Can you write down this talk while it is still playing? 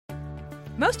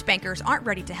Most bankers aren't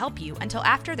ready to help you until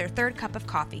after their third cup of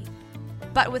coffee.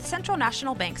 But with Central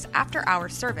National Bank's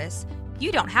after-hours service,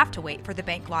 you don't have to wait for the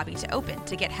bank lobby to open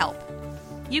to get help.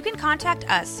 You can contact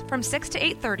us from 6 to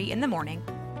 8:30 in the morning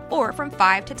or from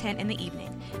 5 to 10 in the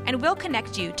evening, and we'll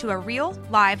connect you to a real,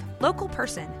 live, local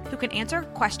person who can answer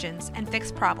questions and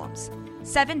fix problems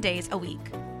 7 days a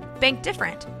week. Bank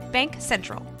different. Bank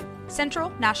Central. Central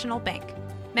National Bank.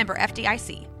 Member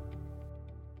FDIC.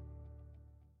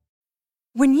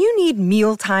 When you need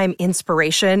mealtime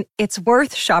inspiration, it's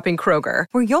worth shopping Kroger,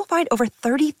 where you'll find over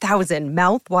 30,000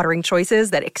 mouth-watering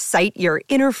choices that excite your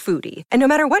inner foodie. And no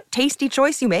matter what tasty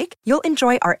choice you make, you'll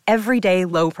enjoy our everyday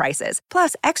low prices,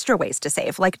 plus extra ways to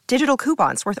save, like digital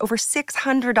coupons worth over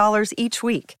 $600 each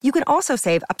week. You can also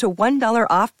save up to $1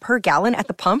 off per gallon at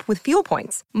the pump with fuel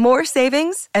points. More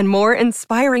savings and more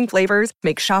inspiring flavors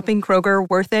make shopping Kroger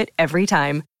worth it every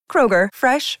time. Kroger,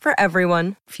 fresh for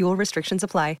everyone. Fuel restrictions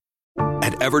apply.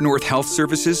 At Evernorth Health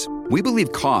Services, we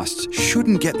believe costs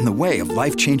shouldn't get in the way of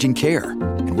life-changing care,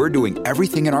 and we're doing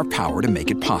everything in our power to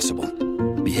make it possible.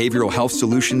 Behavioral health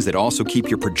solutions that also keep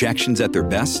your projections at their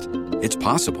best? It's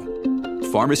possible.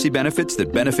 Pharmacy benefits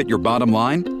that benefit your bottom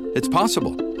line? It's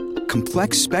possible.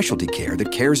 Complex specialty care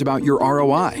that cares about your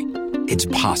ROI? It's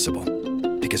possible.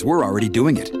 Because we're already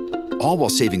doing it. All while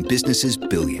saving businesses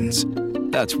billions.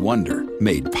 That's Wonder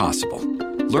made possible.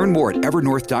 Learn more at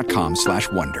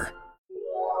evernorth.com/wonder.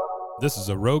 This is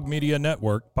a Rogue Media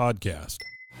Network podcast.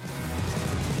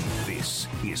 This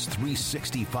is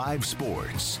 365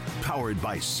 Sports, powered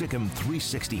by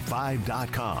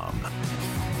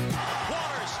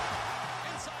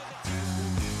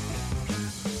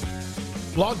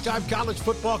Sikkim365.com. Longtime college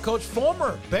football coach,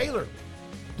 former Baylor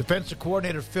defensive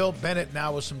coordinator Phil Bennett,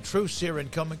 now with some true serum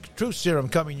coming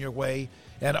your way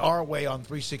and our way on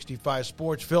 365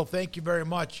 Sports. Phil, thank you very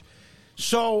much.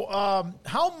 So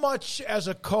how much as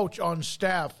a coach on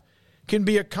staff can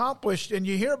be accomplished? And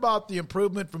you hear about the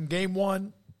improvement from game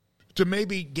one to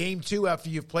maybe game two after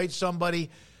you've played somebody.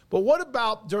 But what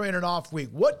about during an off week?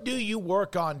 What do you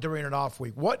work on during an off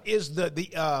week? What is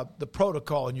the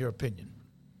protocol in your opinion?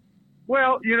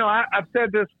 Well, I've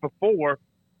said this before.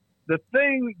 The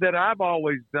thing that I've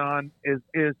always done is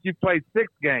you play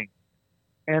 6 games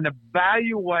and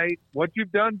evaluate what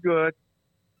you've done good,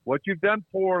 what you've done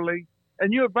poorly,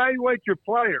 and you evaluate your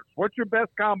players. What's your best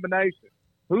combination?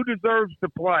 Who deserves to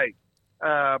play?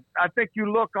 I think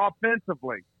you look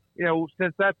offensively,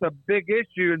 since that's a big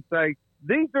issue, and say,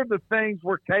 these are the things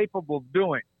we're capable of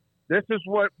doing. This is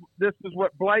what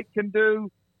Blake can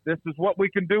do. This is what we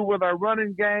can do with our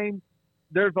running game.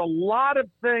 There's a lot of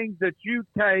things that you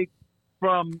take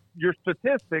from your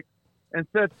statistics and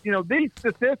says, these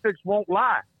statistics won't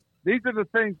lie. These are the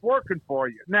things working for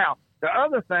you. Now, the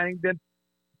other thing, then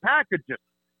packages.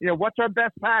 What's our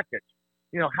best package?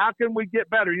 How can we get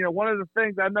better? One of the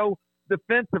things I know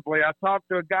defensively, I talked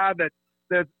to a guy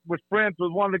that was friends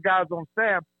with one of the guys on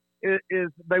staff,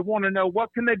 is they want to know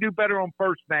what can they do better on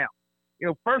first down.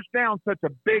 First down's such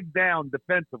a big down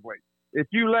defensively. If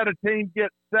you let a team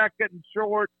get second and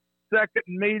short, second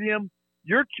and medium,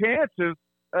 your chances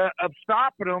of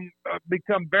stopping them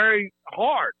become very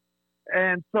hard.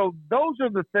 And so those are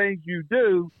the things you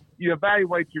do. You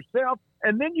evaluate yourself,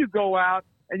 and then you go out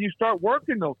and you start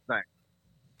working those things.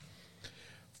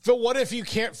 Phil, what if you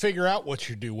can't figure out what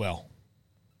you do well?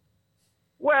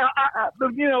 Well,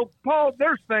 Paul,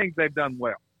 there's things they've done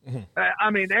well. Mm-hmm.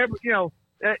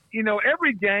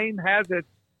 Every game has its,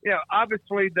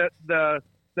 obviously the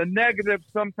negatives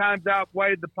sometimes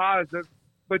outweigh the positives,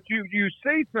 but you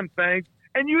see some things,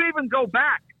 and you even go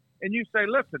back and you say,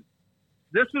 listen,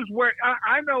 this is where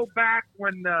I know back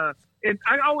when, and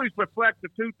I always reflect to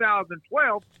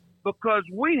 2012 because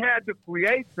we had to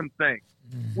create some things.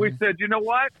 Mm-hmm. We said, you know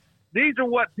what? These are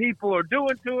what people are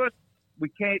doing to us. We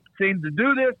can't seem to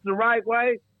do this the right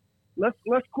way. Let's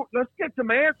get some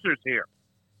answers here.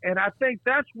 And I think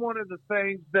that's one of the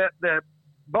things that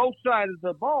both sides of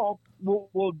the ball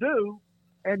will do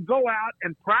and go out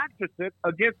and practice it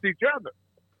against each other.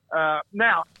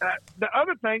 Now, the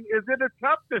other thing is it a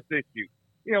toughness issue.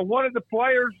 One of the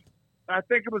players, I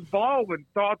think it was Baldwin,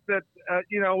 thought that,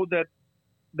 that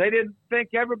they didn't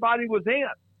think everybody was in.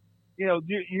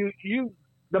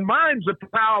 The mind's a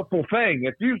powerful thing.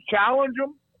 If you challenge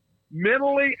them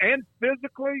mentally and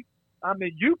physically,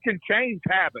 you can change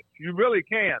habits. You really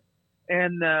can.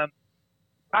 And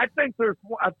I think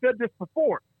I've said this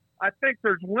before, I think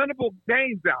there's winnable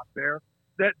games out there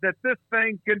that this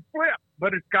thing can flip,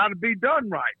 but it's got to be done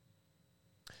right.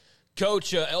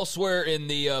 Coach, elsewhere in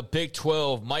the Big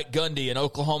 12, Mike Gundy and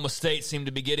Oklahoma State seem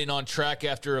to be getting on track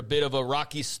after a bit of a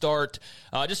rocky start.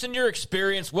 Just in your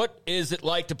experience, what is it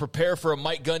like to prepare for a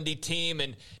Mike Gundy team,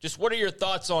 and just what are your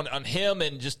thoughts on him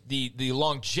and just the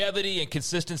longevity and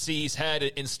consistency he's had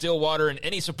in Stillwater, and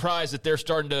any surprise that they're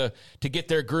starting to get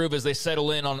their groove as they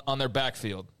settle in on their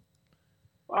backfield?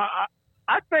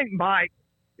 I think Mike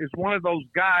is one of those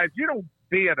guys, you don't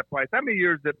be at a place. How many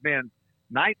years has it been?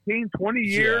 19, 20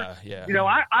 years? Yeah. You know,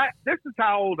 I this is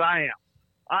how old I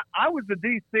am. I was the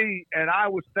DC at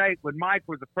Iowa State when Mike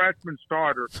was a freshman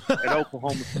starter at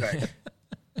Oklahoma State.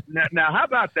 Now, how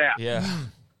about that? Yeah.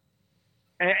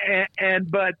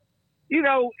 But, you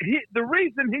know, the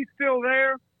reason he's still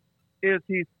there is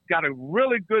he's got a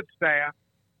really good staff.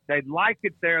 They like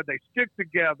it there. They stick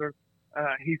together.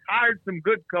 He's hired some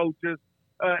good coaches.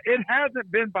 It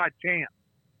hasn't been by chance.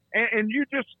 And you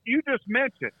just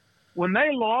mentioned, when they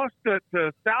lost to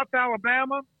South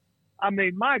Alabama, I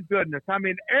mean, my goodness. I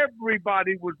mean,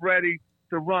 everybody was ready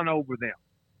to run over them.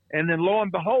 And then lo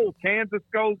and behold, Kansas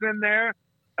goes in there.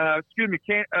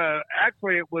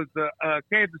 Actually, it was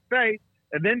Kansas State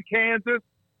and then Kansas,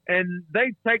 and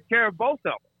they take care of both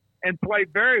of them and play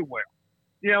very well.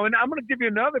 You know, and I'm going to give you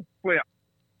another flip.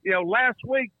 You know, last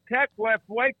week, Tech left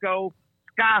Waco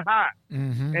sky high.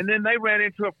 Mm-hmm. And then they ran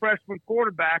into a freshman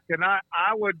quarterback, and I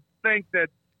would think that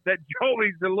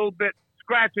Joey's a little bit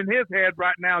scratching his head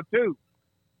right now too.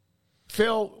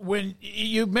 Phil, when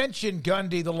you mentioned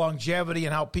Gundy, the longevity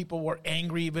and how people were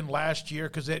angry even last year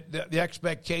because the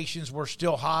expectations were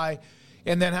still high,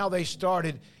 and then how they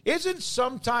started, isn't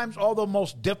sometimes all the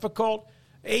most difficult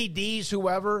ADs,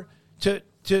 whoever, to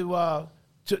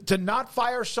not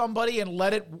fire somebody and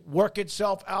let it work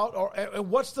itself out? Or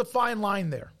what's the fine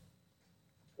line there?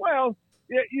 Well,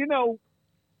 you know,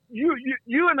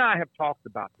 you and I have talked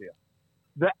about this.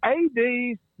 The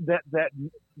ADs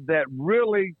that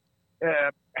really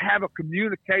have a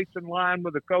communication line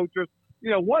with the coaches.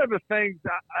 You know, one of the things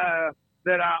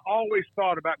that I always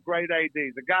thought about great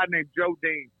ADs, a guy named Joe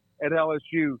Dean at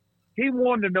LSU, he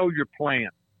wanted to know your plan.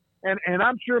 And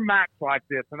I'm sure Mac's like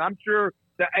this, and I'm sure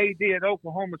the AD at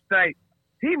Oklahoma State,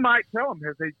 he might tell them,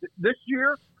 this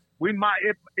year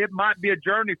it might be a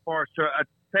journey for us to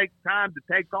take time to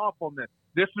take off on this.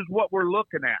 This is what we're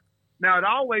looking at. Now, it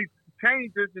always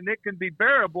changes, and it can be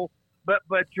variable, but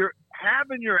you're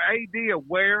having your AD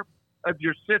aware of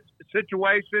your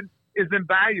situation is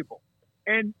invaluable.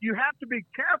 And you have to be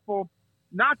careful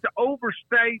not to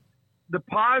overstate the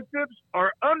positives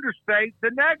or understate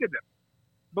the negatives,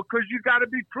 because you got to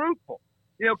be truthful.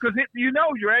 You know, because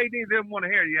your AD didn't want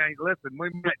to hear you. Hey, listen, we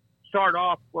might start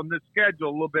off on this schedule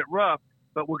a little bit rough,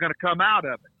 but we're going to come out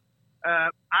of it.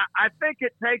 I think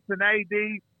it takes an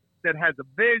AD that has a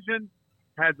vision,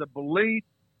 has a belief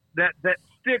that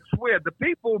sticks with the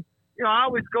people. You know, I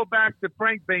always go back to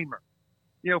Frank Beamer.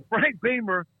 You know, Frank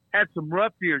Beamer had some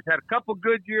rough years, had a couple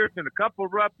good years and a couple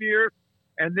of rough years.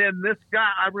 And then this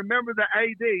guy, I remember the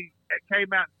AD that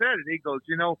came out and said it. He goes,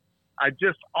 you know, I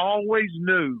just always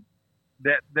knew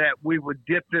that we would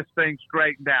get this thing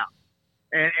straightened out.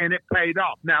 And it paid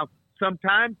off. Now,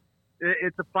 sometimes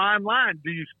it's a fine line. Do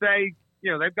you stay,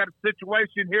 you know, they've got a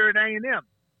situation here at A&M.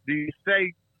 Do you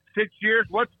stay 6 years?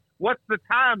 What's the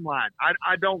timeline?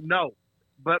 I don't know.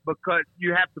 But because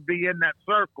you have to be in that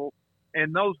circle,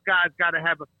 and those guys got to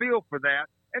have a feel for that,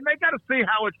 and they got to see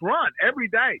how it's run every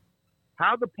day.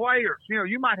 How the players, you know,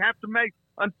 you might have to make,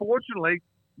 unfortunately,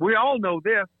 we all know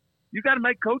this, you got to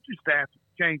make coaching staff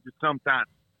changes sometimes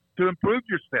to improve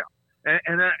yourself.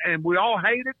 And we all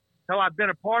hate it. Hell, I've been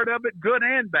a part of it, good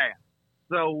and bad.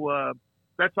 So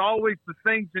that's always the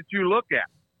things that you look at.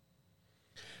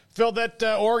 Phil, that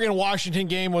Oregon-Washington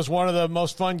game was one of the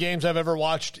most fun games I've ever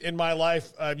watched in my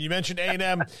life. You mentioned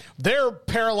A&M. They're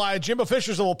paralyzed. Jimbo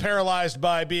Fisher's a little paralyzed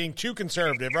by being too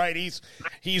conservative, right?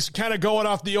 He's kind of going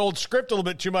off the old script a little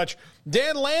bit too much.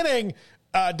 Dan Lanning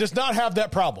does not have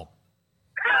that problem.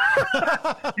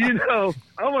 You know,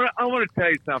 I want to tell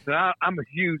you something. I'm a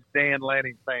huge Dan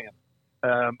Lanning fan.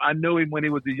 I knew him when he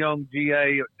was a young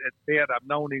GA at Pitt. I've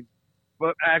known him,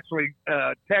 but actually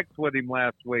texted with him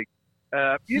last week.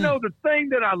 You know, the thing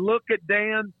that I look at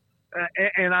Dan,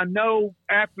 and I know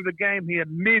after the game he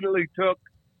immediately took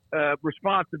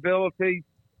responsibility.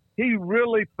 He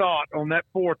really thought on that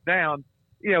fourth down,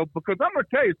 you know, because I'm going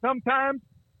to tell you, sometimes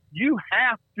you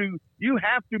have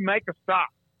to make a stop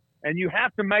and you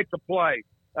have to make a play.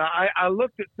 I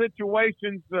looked at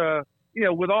situations, you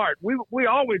know, with Art. We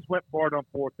always went for it on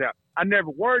fourth down. I never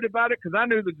worried about it because I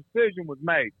knew the decision was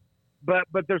made. But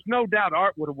there's no doubt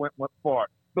Art would have went for it,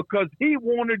 because he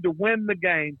wanted to win the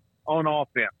game on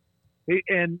offense.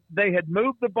 And they had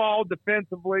moved the ball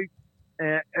defensively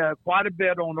quite a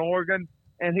bit on Oregon.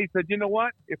 And he said, you know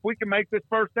what? If we can make this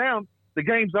first down, the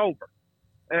game's over.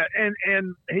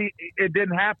 And it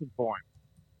didn't happen for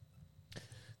him.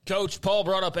 Coach, Paul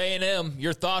brought up A&M.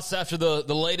 Your thoughts after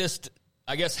the latest,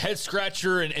 I guess,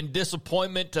 head-scratcher and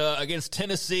disappointment against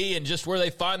Tennessee and just where they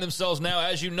find themselves now,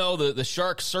 as you know, the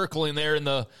Sharks circling there in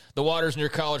the waters near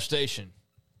College Station?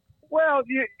 Well,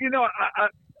 you know,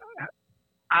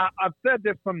 I've said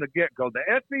this from the get-go.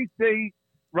 The SEC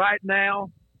right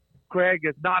now, Craig,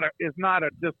 is not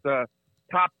just a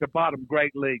top-to-bottom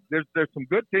great league. There's some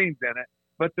good teams in it,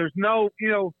 but there's no,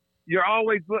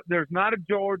 there's not a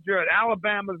Georgia.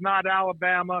 Alabama's not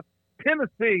Alabama.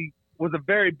 Tennessee was a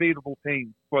very beatable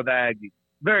team for the Aggies.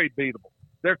 Very beatable.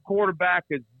 Their quarterback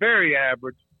is very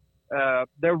average.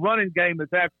 Their running game is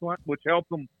excellent, which helped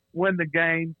them win the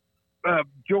game.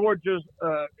 Georgia's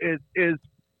is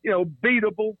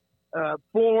beatable.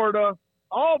 Florida,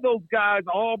 all those guys,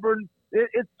 Auburn,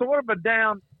 it's sort of a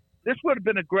down. This would have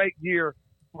been a great year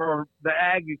for the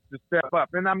Aggies to step up.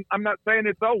 And I'm not saying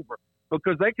it's over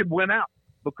because they could win out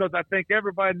because I think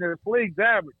everybody in this league's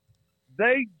average.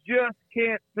 They just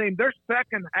can't seem – their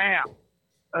second half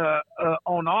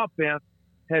on offense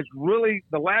has really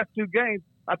 – the last two games,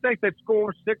 I think they've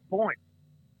scored 6 points.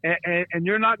 And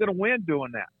you're not going to win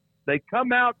doing that. They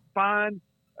come out fine.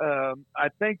 I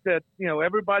think that,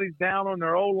 everybody's down on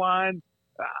their O-line.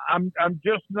 I'm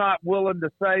just not willing to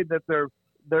say that they're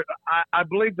I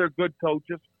believe they're good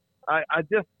coaches. I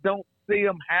just don't see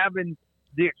them having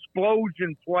the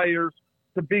explosion players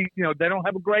to be, they don't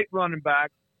have a great running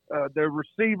back. Their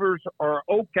receivers are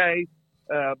okay.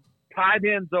 Tight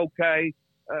ends okay.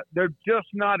 They're just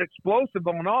not explosive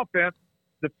on offense.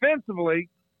 Defensively,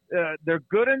 they're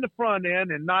good in the front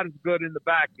end and not as good in the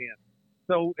back end.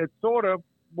 So it's sort of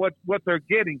what they're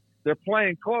getting. They're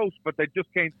playing close, but they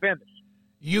just can't finish.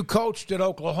 You coached at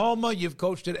Oklahoma, you've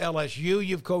coached at LSU,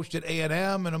 you've coached at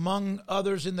A&M, and among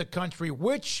others in the country.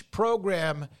 Which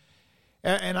program,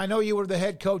 and I know you were the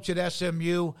head coach at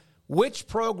SMU, which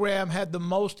program had the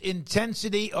most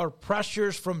intensity or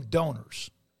pressures from donors?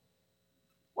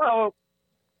 Well,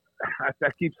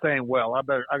 I keep saying, I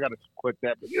got to quit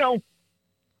that. But,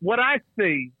 what I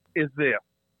see is this.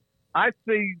 I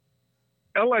see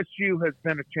LSU has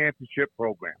been a championship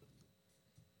program.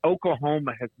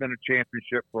 Oklahoma has been a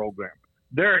championship program.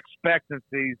 Their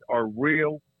expectancies are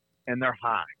real and they're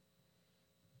high.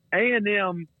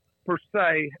 A&M, per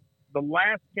se, the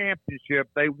last championship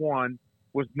they won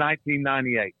was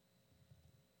 1998.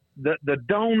 The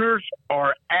donors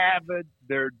are avid,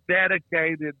 they're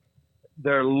dedicated,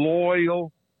 they're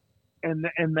loyal, and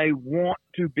they want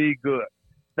to be good.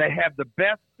 They have the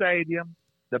best stadium,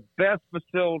 the best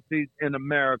facilities in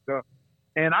America.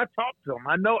 And I talked to them.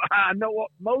 I know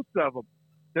most of them,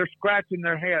 they're scratching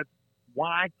their heads.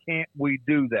 Why can't we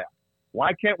do that?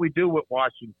 Why can't we do what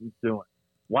Washington's doing?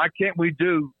 Why can't we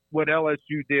do what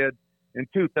LSU did in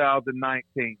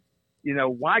 2019?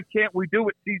 Why can't we do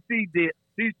what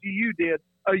TCU did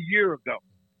a year ago?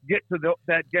 Get to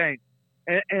that game.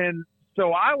 And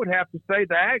so I would have to say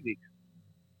the Aggies.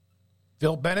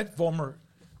 Phil Bennett, former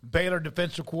Baylor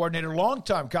defensive coordinator,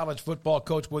 longtime college football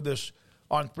coach with us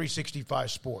on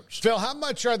 365 Sports. Phil, how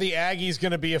much are the Aggies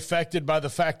going to be affected by the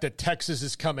fact that Texas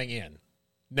is coming in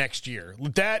next year?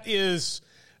 That is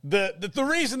the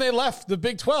reason they left the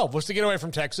Big 12 was to get away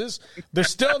from Texas. They're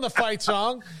still in the fight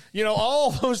song,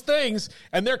 all those things,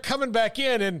 and they're coming back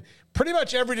in, and pretty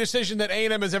much every decision that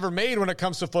A&M has ever made when it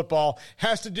comes to football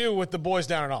has to do with the boys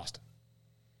down in Austin.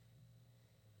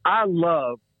 I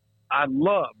love,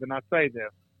 and I say this,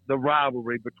 the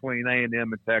rivalry between A&M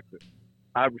and Texas.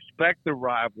 I respect the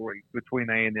rivalry between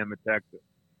A&M and Texas.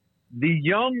 The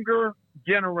younger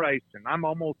generation, I'm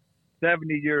almost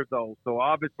 70 years old, so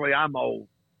obviously I'm old.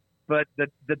 But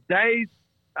the days,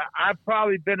 I've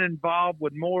probably been involved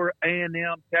with more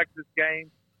A&M Texas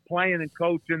games, playing and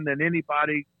coaching than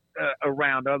anybody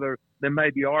around other than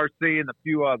maybe RC and a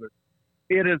few others.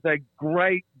 It is a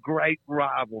great, great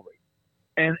rivalry.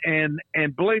 And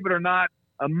believe it or not,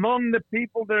 among the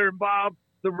people that are involved,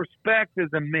 the respect is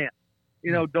immense.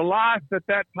 DeLoss at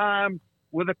that time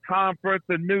with a conference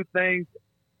and new things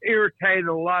irritated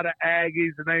a lot of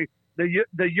Aggies, and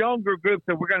the younger group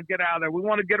said, we're going to get out of there. We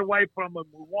want to get away from them.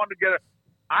 We want to get it.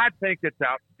 I think it's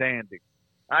outstanding.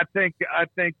 I think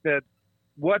that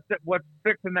what's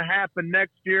fixing to happen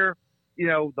next year,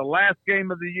 the last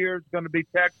game of the year is going to be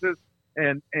Texas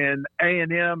and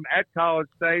A&M at College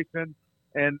Station,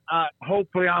 and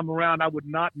hopefully I'm around. I would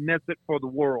not miss it for the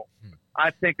world. I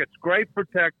think it's great for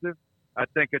Texas. I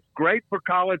think it's great for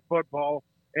college football,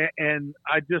 and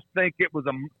I just think it was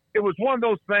it was one of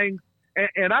those things,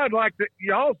 and I'd like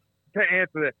y'all to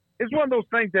answer that. It's one of those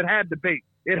things that had to be.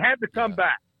 It had to come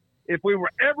back. If we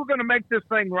were ever going to make this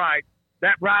thing right,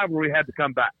 that rivalry had to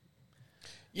come back.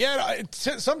 Yeah,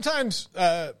 sometimes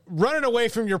running away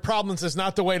from your problems is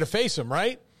not the way to face them,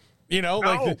 right? You know,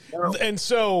 No. And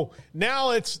so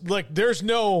now it's like there's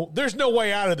no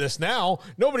way out of this now.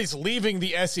 Nobody's leaving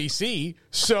the SEC,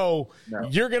 so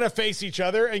you're going to face each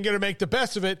other and going to make the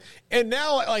best of it. And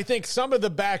now I think some of the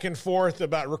back and forth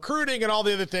about recruiting and all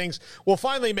the other things will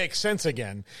finally make sense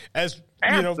again. As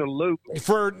Absolutely. You know,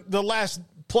 for the last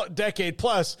decade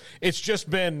plus, it's just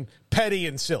been petty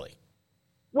and silly.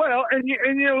 Well, and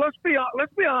let's be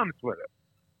honest with it.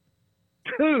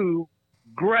 Two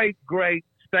great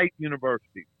state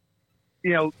universities,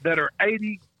 that are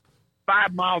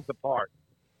 85 miles apart.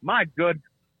 My goodness.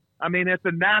 I mean, it's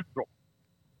a natural.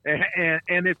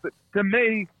 And it's, to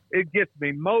me, it gets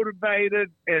me motivated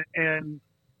and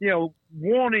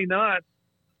wanting us,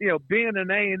 being an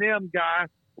A&M guy,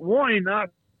 wanting us,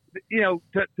 to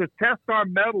test our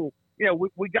mettle.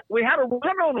 We had a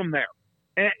run on them there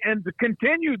and to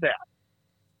continue that.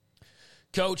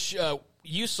 Coach,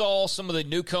 you saw some of the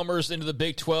newcomers into the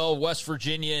Big 12, West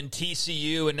Virginia and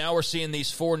TCU, and now we're seeing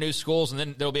these 4 new schools, and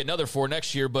then there'll be another 4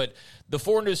 next year. But the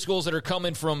 4 new schools that are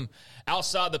coming from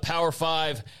outside the Power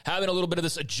 5, having a little bit of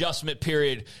this adjustment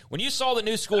period. When you saw the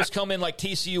new schools come in like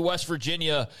TCU, West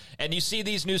Virginia, and you see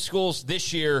these new schools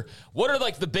this year, what are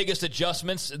like the biggest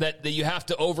adjustments that you have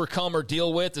to overcome or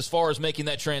deal with as far as making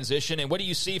that transition? And what do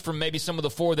you see from maybe some of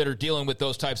the 4 that are dealing with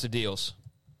those types of deals?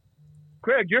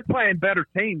 Craig, you're playing better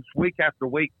teams week after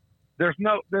week. There's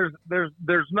no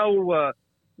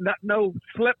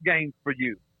slip games for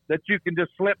you that you can just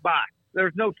slip by.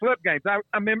 There's no slip games.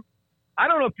 I mean, I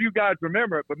don't know if you guys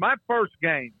remember it, but my first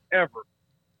game ever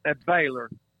at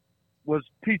Baylor was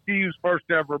TCU's first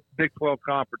ever Big 12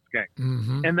 conference game.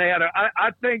 Mm-hmm. And they had I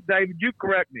think, David, you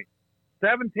correct me,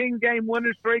 17-game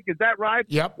winning streak. Is that right?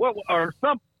 Yep. Or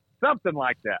something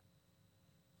like that.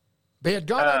 They had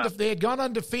gone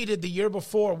undefeated the year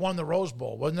before, won the Rose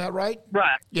Bowl. Wasn't that right?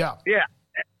 Right. Yeah. Yeah.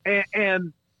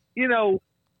 And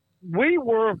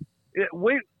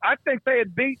I think they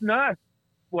had beaten us,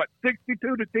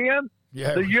 62-10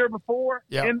 the year before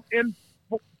in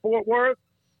Fort Worth,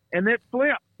 and it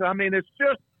flipped. I mean, it's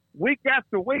just week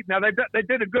after week. Now, they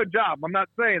did a good job. I'm not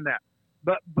saying that.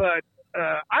 But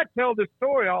I tell this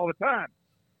story all the time.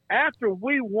 After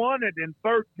we won it in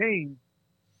 13,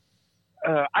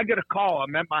 I get a call.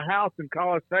 I'm at my house in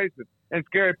College Station, and it's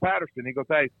Gary Patterson. He goes,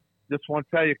 "Hey, just want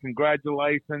to tell you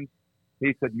congratulations."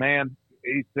 He said, "Man,"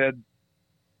 he said,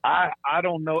 I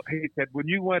don't know. He said, "When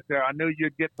you went there, I knew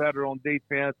you'd get better on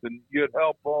defense and you'd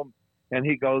help them." And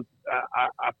he goes,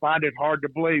 I find it hard to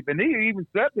believe. And he even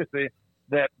said this,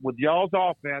 that with y'all's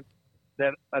offense,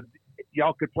 that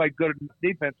y'all could play good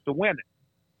defense to win it.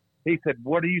 He said,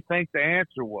 "What do you think the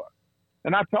answer was?"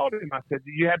 And I told him, I said,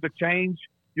 "You had to change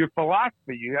your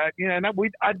philosophy." I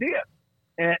did.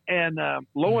 And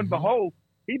lo and behold,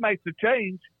 he makes a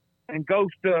change and goes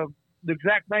to the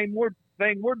exact thing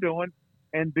we're doing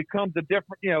and becomes a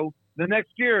different, the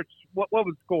next year, it's what was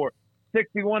the score?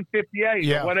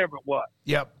 61-58 or whatever it was.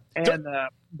 Yep. And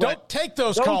don't take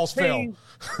those calls, teams,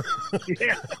 Phil.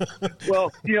 Yeah.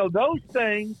 Well, those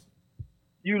things,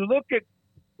 you look at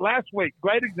last week,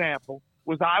 great example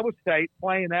was Iowa State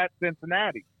playing at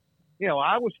Cincinnati.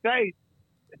 Iowa State,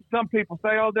 some people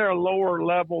say, oh, they're a lower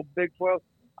level Big 12.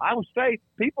 Iowa State,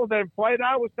 people that have played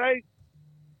Iowa State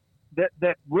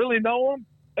that really know them,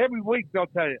 every week they'll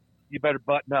tell you, you better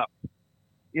button up.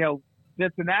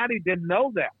 Cincinnati didn't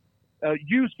know that.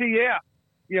 UCF,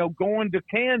 going to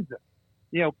Kansas,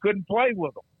 couldn't play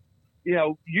with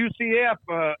them. UCF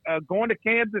going to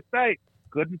Kansas State,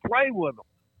 couldn't play with them.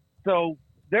 So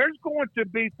there's going to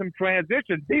be some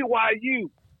transition. BYU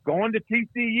going to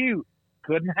TCU,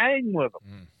 couldn't hang with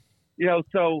them.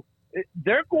 So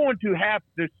they're going to have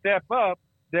to step up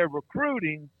their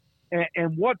recruiting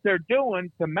and what they're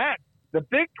doing to match. The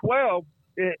Big 12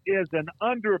 is an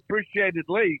underappreciated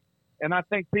league, and I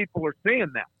think people are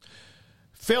seeing that.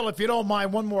 Phil, if you don't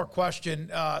mind, one more question.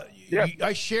 Yes.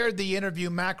 I shared the interview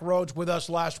Mack Rhodes with us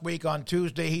last week on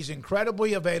Tuesday. He's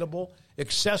incredibly available,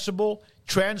 accessible,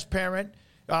 transparent.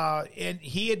 And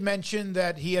he had mentioned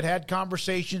that he had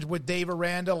conversations with Dave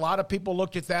Aranda. A lot of people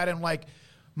looked at that and like,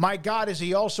 my God, is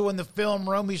he also in the film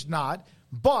room? He's not.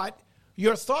 But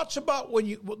your thoughts about when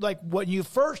you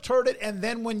first heard it and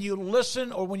then when you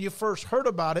listen, or when you first heard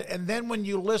about it and then when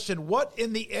you listen, what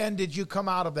in the end did you come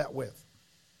out of that with?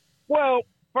 Well,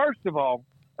 first of all,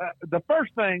 the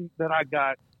first thing that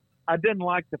I didn't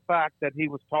like the fact that he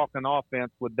was talking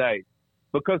offense with Dave.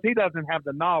 because he doesn't have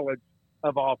the knowledge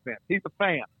of offense. He's a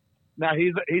fan. Now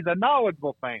he's a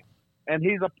knowledgeable fan, and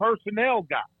he's a personnel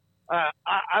guy.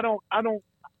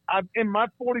 I've in my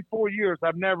 44 years,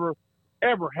 I've never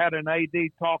ever had an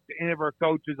AD talk to any of our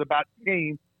coaches about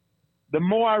schemes. The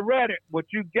more I read it, what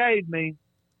you gave me,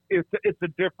 it's a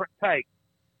different take.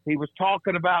 He was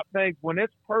talking about things when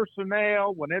it's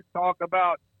personnel, when it's talk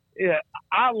about it.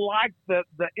 I like the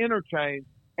interchange,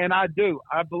 and I do.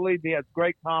 I believe he has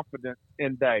great confidence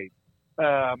in Dave.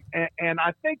 And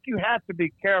I think you have to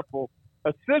be careful.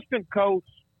 Assistant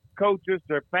coaches,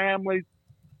 their families,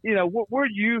 we're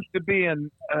used to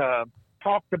being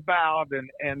talked about,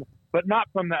 but not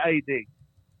from the AD.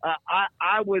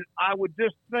 I would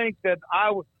just think that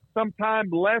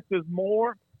sometimes less is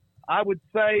more. I would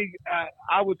say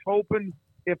I was hoping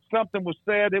if something was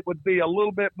said, it would be a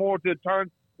little bit more to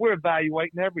turn. We're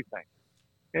evaluating everything,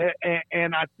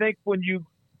 and I think when you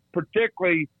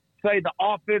particularly say the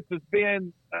offense is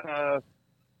being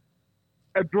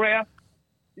addressed,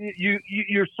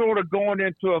 you're sort of going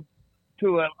into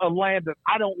a land that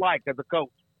I don't like as a coach.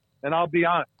 And I'll be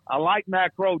honest, I like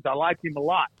Mac Rhodes. I like him a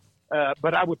lot,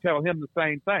 but I would tell him the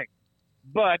same thing.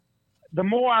 But the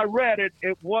more I read it,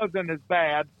 it wasn't as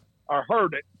bad, or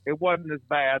heard it, it wasn't as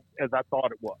bad as I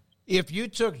thought it was. If you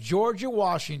took Georgia,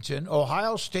 Washington,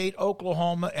 Ohio State,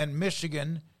 Oklahoma, and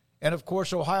Michigan, and, of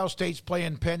course, Ohio State's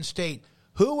playing Penn State,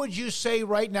 who would you say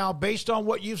right now, based on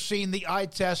what you've seen, the eye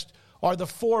test, are the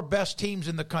 4 best teams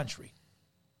in the country?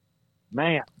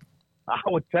 Man, I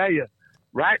would tell you,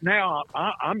 right now,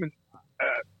 I'm in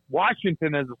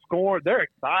Washington as a scorer. They're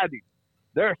exciting.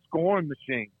 They're a scoring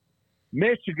machine.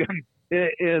 Michigan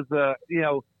is,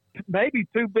 maybe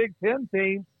 2 Big Ten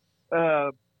teams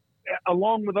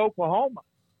along with Oklahoma.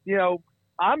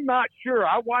 I'm not sure.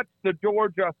 I watched the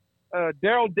Georgia,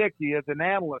 Daryl Dickey is an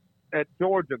analyst at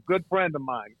Georgia, good friend of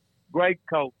mine, great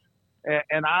coach.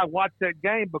 And I watched that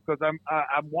game because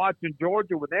I'm watching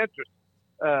Georgia with interest.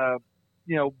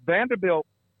 Vanderbilt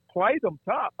played them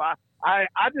tough. I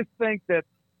just think that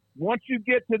once you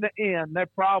get to the end, they're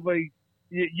probably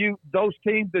those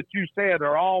teams that you said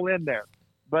are all in there.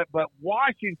 But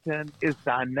Washington is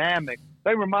dynamic.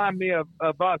 They remind me of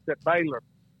us at Baylor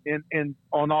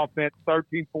on offense,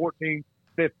 13, 14,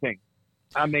 15.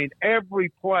 I mean, every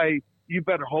play you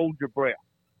better hold your breath.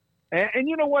 And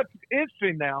you know what's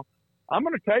interesting now? I'm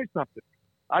going to tell you something.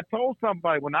 I told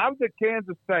somebody when I was at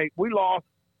Kansas State, we lost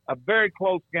a very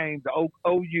close game to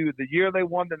OU the year they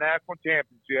won the national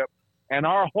championship, and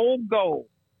our whole goal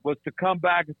was to come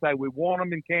back and say we won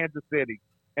them in Kansas City,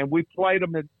 and we played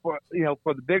them for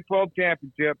the Big 12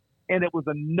 championship, and it was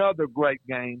another great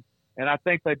game, and I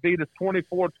think they beat us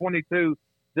 24-22.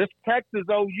 This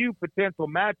Texas-OU potential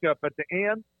matchup at the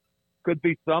end could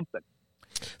be something.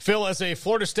 Phil, as a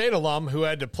Florida State alum who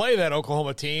had to play that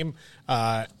Oklahoma team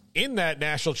in that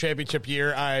national championship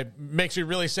year, makes me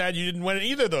really sad you didn't win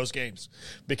either of those games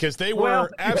because they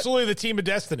were absolutely the team of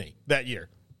destiny that year.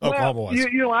 Oklahoma was.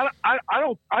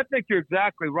 I think you're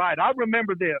exactly right. I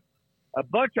remember this. A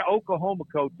bunch of Oklahoma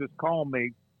coaches called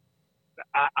me.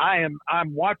 I'm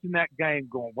watching that game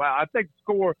going, wow. I think the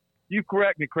score, you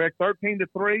correct me, Craig,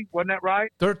 13-3, wasn't that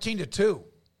right? 13-2.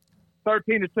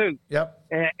 13-2. Yep.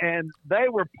 And they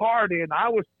were partying. I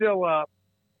was still up,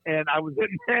 and I was in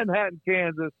Manhattan,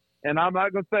 Kansas, and I'm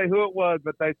not going to say who it was,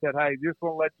 but they said, hey, just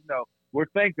want to let you know, we're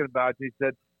thinking about you. He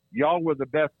said, y'all were the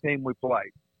best team we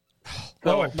played.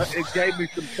 So it gave me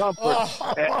some comfort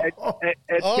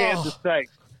at Kansas State.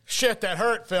 Shit, that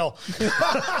hurt, Phil.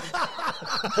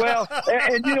 Well,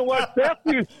 and you know what?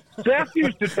 Seth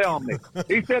used to tell me.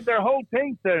 He said their whole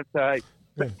team said, hey,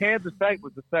 Kansas State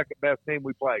was the second best team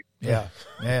we played. Yeah,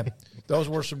 man. Those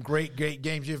were some great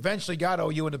games. You eventually got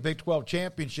OU in the Big 12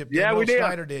 championship. Yeah, we did.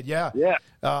 Snyder did, yeah.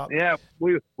 Yeah.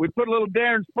 We put a little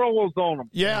Darren Sproles on them.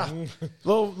 Yeah,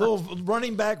 little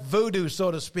running back voodoo,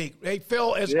 so to speak. Hey,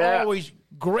 Phil, as always,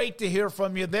 great to hear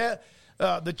from you.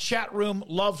 The chat room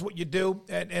loves what you do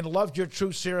and loves your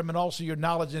truth serum and also your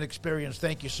knowledge and experience.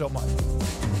 Thank you so much.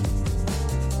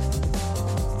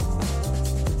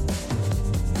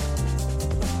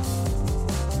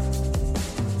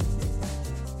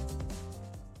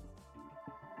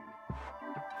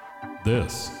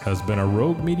 This has been a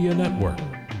Rogue Media Network